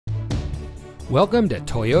Welcome to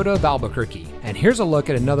Toyota of Albuquerque, and here's a look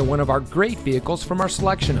at another one of our great vehicles from our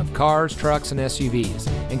selection of cars, trucks, and SUVs,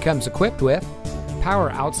 and comes equipped with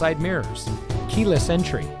power outside mirrors, keyless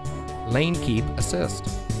entry, lane keep assist,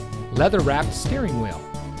 leather-wrapped steering wheel,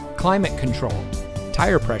 climate control,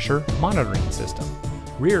 tire pressure monitoring system,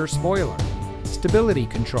 rear spoiler, stability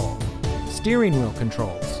control, steering wheel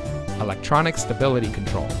controls, electronic stability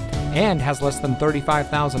control, and has less than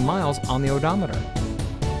 35,000 miles on the odometer.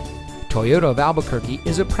 Toyota of Albuquerque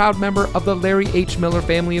is a proud member of the Larry H. Miller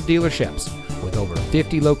family of dealerships. With over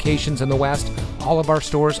 50 locations in the West, all of our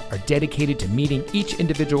stores are dedicated to meeting each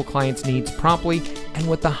individual client's needs promptly and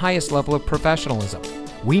with the highest level of professionalism.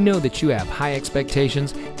 We know that you have high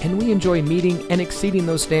expectations, and we enjoy meeting and exceeding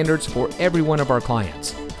those standards for every one of our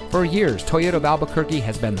clients. For years, Toyota of Albuquerque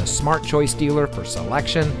has been the smart choice dealer for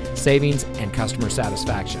selection, savings, and customer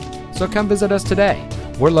satisfaction. So come visit us today.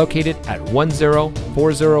 We're located at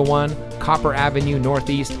 10401 Copper Avenue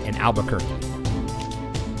Northeast in Albuquerque.